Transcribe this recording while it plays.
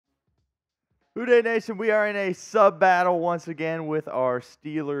Houday Nation, we are in a sub battle once again with our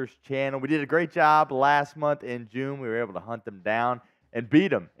Steelers channel. We did a great job last month in June. We were able to hunt them down and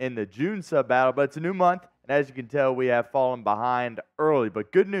beat them in the June sub battle, but it's a new month, and as you can tell, we have fallen behind early.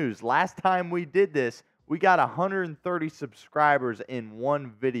 But good news, last time we did this, we got 130 subscribers in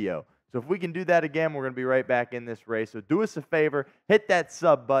one video. So if we can do that again, we're going to be right back in this race. So do us a favor, hit that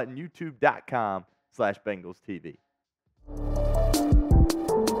sub button, youtube.com/BengalsTV.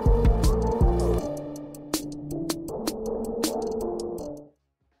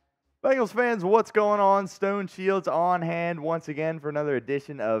 Bengals fans, what's going on? Stone Shields on hand once again for another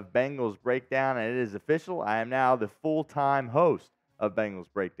edition of Bengals Breakdown, and it is official. I am now the full-time host of Bengals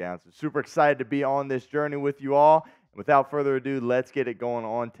Breakdown, so super excited to be on this journey with you all. And without further ado, let's get it going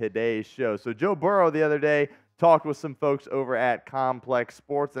on today's show. So Joe Burrow the other day talked with some folks over at Complex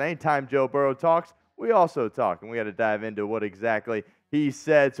Sports, and anytime Joe Burrow talks, we also talk, and we got to dive into what exactly he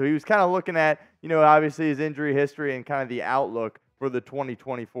said. So he was kind of looking at, obviously his injury history and kind of the outlook for the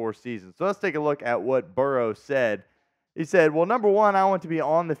 2024 season. So let's take a look at what Burrow said. He said, well, number one, I want to be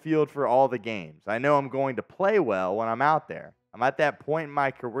on the field for all the games. I know I'm going to play well when I'm out there. I'm at that point in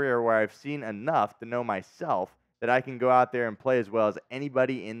my career where I've seen enough to know myself that I can go out there and play as well as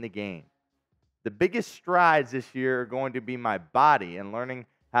anybody in the game. The biggest strides this year are going to be my body and learning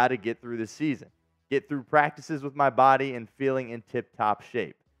how to get through the season, get through practices with my body and feeling in tip-top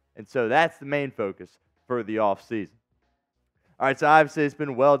shape. And so that's the main focus for the offseason. All right, so obviously it's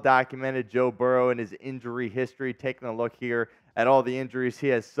been well documented, Joe Burrow and his injury history, taking a look here at all the injuries he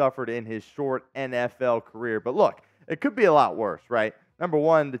has suffered in his short NFL career. But look, it could be a lot worse, right? Number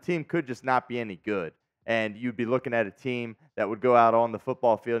one, the team could just not be any good, and you'd be looking at a team that would go out on the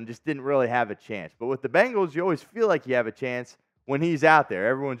football field and just didn't really have a chance. But with the Bengals, you always feel like you have a chance when he's out there.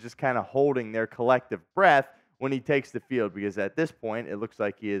 Everyone's just kind of holding their collective breath when he takes the field because at this point, it looks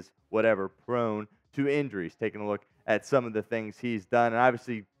like he is prone to injuries. Taking a look at some of the things he's done. And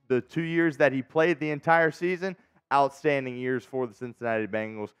obviously, the 2 years that he played the entire season, outstanding years for the Cincinnati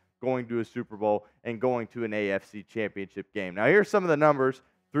Bengals, going to a Super Bowl and going to an AFC Championship game. Now, here's some of the numbers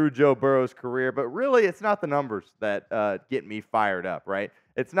through Joe Burrow's career, but really, it's not the numbers that get me fired up, right?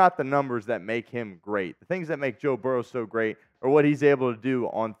 It's not the numbers that make him great. The things that make Joe Burrow so great are what he's able to do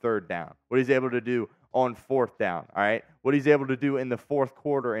on third down, what he's able to do on fourth down, all right? What he's able to do in the fourth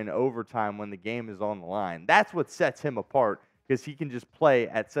quarter in overtime when the game is on the line. That's what sets him apart because he can just play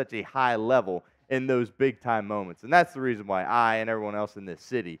at such a high level in those big-time moments. And that's the reason why I and everyone else in this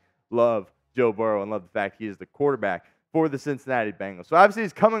city love Joe Burrow and love the fact he is the quarterback for the Cincinnati Bengals. So obviously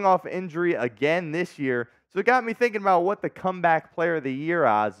he's coming off injury again this year, so it got me thinking about what the comeback player of the year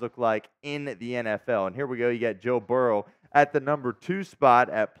odds look like in the NFL. And here we go. You got Joe Burrow at the number 2 spot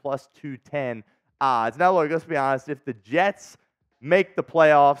at plus 210 odds. Now, look, let's be honest. If the Jets make the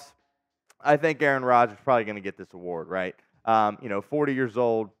playoffs, I think Aaron Rodgers is probably going to get this award, right? 40 years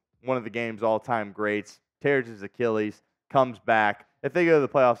old, one of the game's all-time greats, tears his Achilles, comes back. If they go to the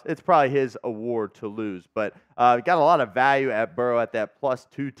playoffs, it's probably his award to lose. But got a lot of value at Burrow at that plus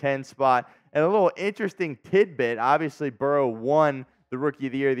 210 spot. And a little interesting tidbit, obviously Burrow won the Rookie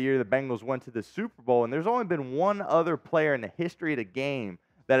of the year the Bengals went to the Super Bowl, and there's only been one other player in the history of the game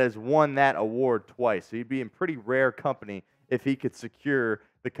that has won that award twice. So he'd be in pretty rare company if he could secure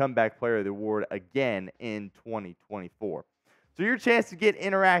the comeback player of the award again in 2024. So your chance to get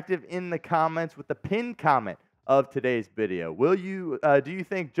interactive in the comments with the pinned comment of today's video. Do you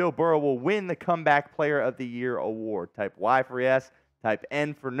think Joe Burrow will win the comeback player of the year award? Type Y for yes, type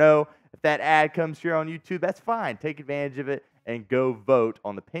N for no. If that ad comes here on YouTube, that's fine. Take advantage of it and go vote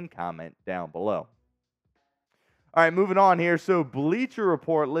on the pinned comment down below. All right, moving on here. So Bleacher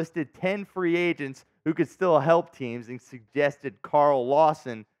Report listed 10 free agents who could still help teams and suggested Carl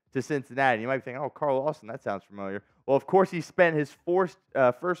Lawson to Cincinnati. You might be thinking, oh, Carl Lawson, that sounds familiar. Well, of course, he spent his first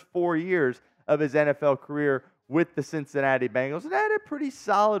 4 years of his NFL career with the Cincinnati Bengals and had a pretty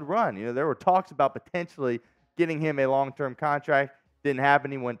solid run. There were talks about potentially getting him a long-term contract. Didn't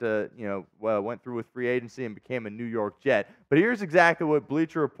happen. He went through with free agency and became a New York Jet. But here's exactly what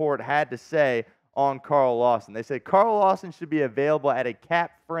Bleacher Report had to say on Carl Lawson. They said Carl Lawson should be available at a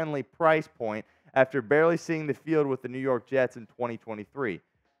cap-friendly price point after barely seeing the field with the New York Jets in 2023.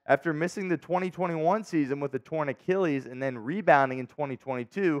 After missing the 2021 season with a torn Achilles and then rebounding in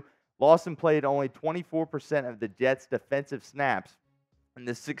 2022, Lawson played only 24% of the Jets' defensive snaps in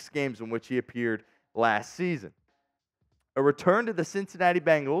the 6 games in which he appeared last season. A return to the Cincinnati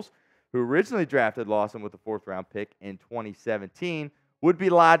Bengals, who originally drafted Lawson with a 4th-round pick in 2017, would be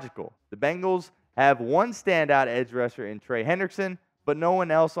logical. The Bengals have one standout edge rusher in Trey Hendrickson, but no one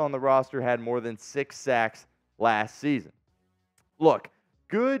else on the roster had more than 6 sacks last season. Look,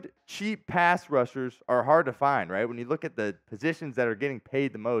 good, cheap pass rushers are hard to find, right? When you look at the positions that are getting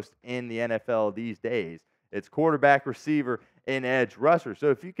paid the most in the NFL these days, it's quarterback, receiver, and edge rusher.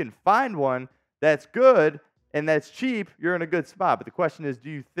 So if you can find one that's good and that's cheap, you're in a good spot. But the question is, do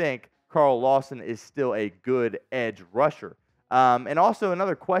you think Carl Lawson is still a good edge rusher? And also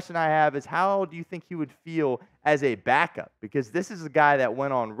another question I have is, how do you think he would feel as a backup? Because this is a guy that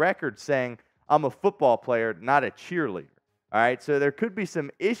went on record saying, I'm a football player, not a cheerleader. All right, so there could be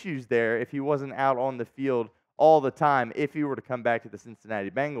some issues there if he wasn't out on the field all the time if he were to come back to the Cincinnati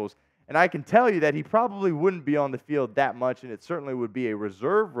Bengals. And I can tell you that he probably wouldn't be on the field that much, and it certainly would be a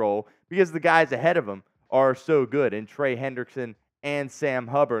reserve role because the guys ahead of him are so good, and Trey Hendrickson and Sam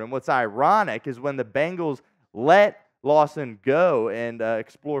Hubbard. And what's ironic is when the Bengals let Lawson go and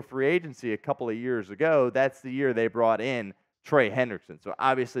explore free agency a couple of years ago, that's the year they brought in Trey Hendrickson. So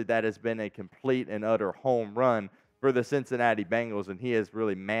obviously that has been a complete and utter home run for the Cincinnati Bengals, and he has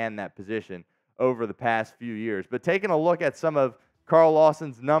really manned that position over the past few years. But taking a look at some of Carl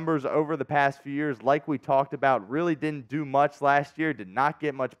Lawson's numbers over the past few years, like we talked about, really didn't do much last year, did not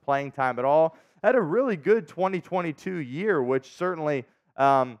get much playing time at all. Had a really good 2022 year, which certainly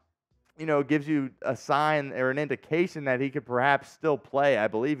gives you a sign or an indication that he could perhaps still play. I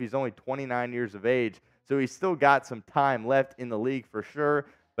believe he's only 29 years of age, so he's still got some time left in the league for sure,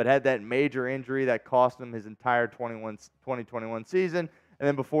 but had that major injury that cost him his entire 2021 season. And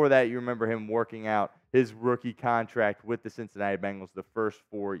then before that, you remember him working out his rookie contract with the Cincinnati Bengals the first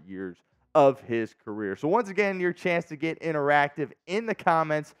 4 years of his career. So once again, your chance to get interactive in the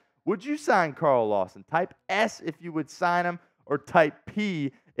comments. Would you sign Carl Lawson? Type S if you would sign him, or type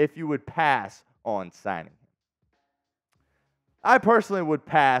P if you would pass on signing him. I personally would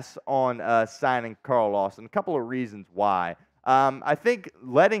pass on signing Carl Lawson. A couple of reasons why. I think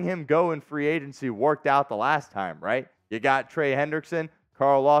letting him go in free agency worked out the last time, right? You got Trey Hendrickson.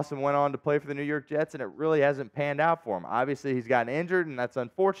 Carl Lawson went on to play for the New York Jets, and it really hasn't panned out for him. Obviously, he's gotten injured, and that's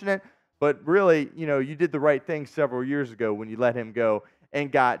unfortunate. But really, you did the right thing several years ago when you let him go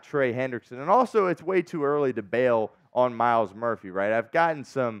and got Trey Hendrickson. And also, it's way too early to bail on Myles Murphy, right? I've gotten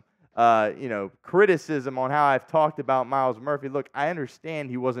some criticism on how I've talked about Myles Murphy. Look, I understand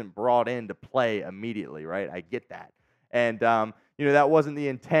he wasn't brought in to play immediately, right? I get that. And, that wasn't the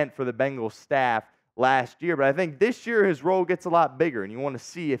intent for the Bengals staff last year. But I think this year his role gets a lot bigger, and you want to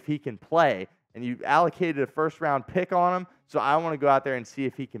see if he can play. And you allocated a first-round pick on him, so I want to go out there and see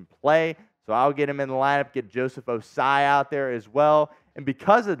if he can play. So I'll get him in the lineup, get Joseph Osai out there as well. And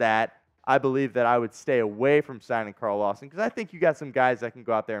because of that, I believe that I would stay away from signing Carl Lawson because I think you got some guys that can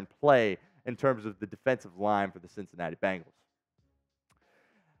go out there and play in terms of the defensive line for the Cincinnati Bengals.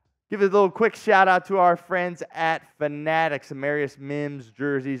 Give a little quick shout out to our friends at Fanatics. Amarius Mims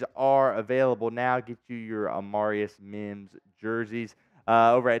jerseys are available now. Get you your Amarius Mims jerseys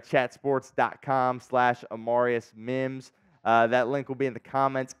over at chatsports.com/Amarius Mims. That link will be in the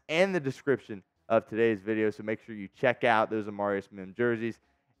comments and the description of today's video, so make sure you check out those Amarius Mims jerseys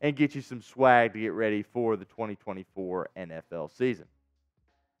and get you some swag to get ready for the 2024 NFL season.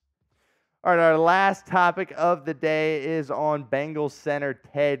 All right, our last topic of the day is on Bengals center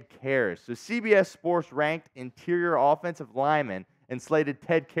Ted Karras. So CBS Sports ranked interior offensive lineman and slated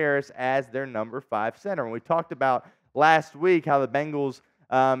Ted Karras as their number 5 center. And we talked about last week how the Bengals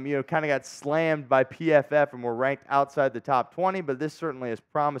kind of got slammed by PFF and were ranked outside the top 20, but this certainly is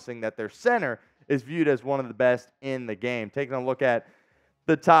promising that their center is viewed as one of the best in the game. Taking a look at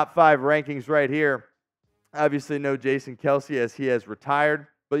the top 5 rankings right here, obviously no Jason Kelce as he has retired.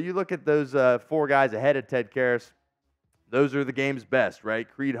 But you look at those 4 guys ahead of Ted Karras, those are the game's best, right?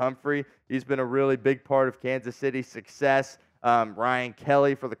 Creed Humphrey, he's been a really big part of Kansas City's success. Ryan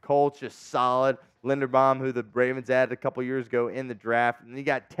Kelly for the Colts, just solid. Linderbaum, who the Ravens added a couple years ago in the draft. And you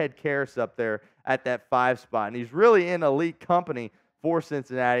got Ted Karras up there at that 5 spot. And he's really in elite company for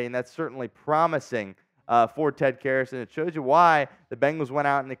Cincinnati, and that's certainly promising for Ted Karras. And it shows you why the Bengals went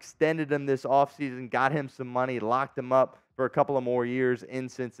out and extended him this offseason, got him some money, locked him up for a couple of more years in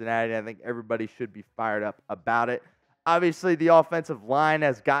Cincinnati. I think everybody should be fired up about it. Obviously, the offensive line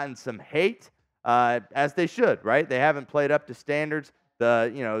has gotten some hate, as they should, right? They haven't played up to standards.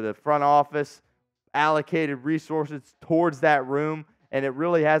 The front office allocated resources towards that room, and it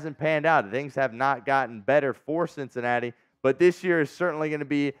really hasn't panned out. Things have not gotten better for Cincinnati, but this year is certainly going to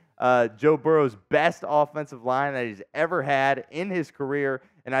be Joe Burrow's best offensive line that he's ever had in his career.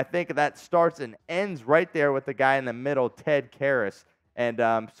 And I think that starts and ends right there with the guy in the middle, Ted Karras. And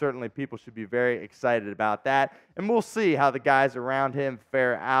certainly people should be very excited about that. And we'll see how the guys around him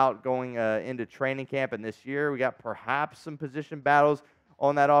fare out going into training camp. And this year we got perhaps some position battles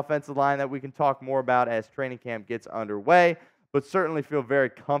on that offensive line that we can talk more about as training camp gets underway. but certainly feel very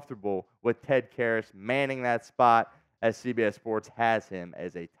comfortable with Ted Karras manning that spot, as CBS Sports has him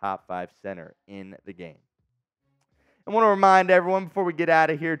as a top 5 center in the game. I want to remind everyone before we get out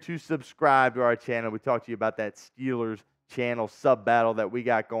of here to subscribe to our channel. We talked to you about that Steelers channel sub battle that we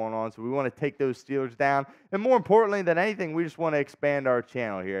got going on. So we want to take those Steelers down. And more importantly than anything, we just want to expand our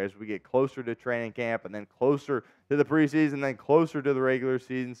channel here as we get closer to training camp and then closer to the preseason, then closer to the regular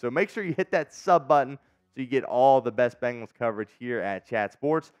season. So make sure you hit that sub button so you get all the best Bengals coverage here at Chat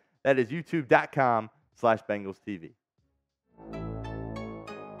Sports. That is youtube.com/BengalsTV.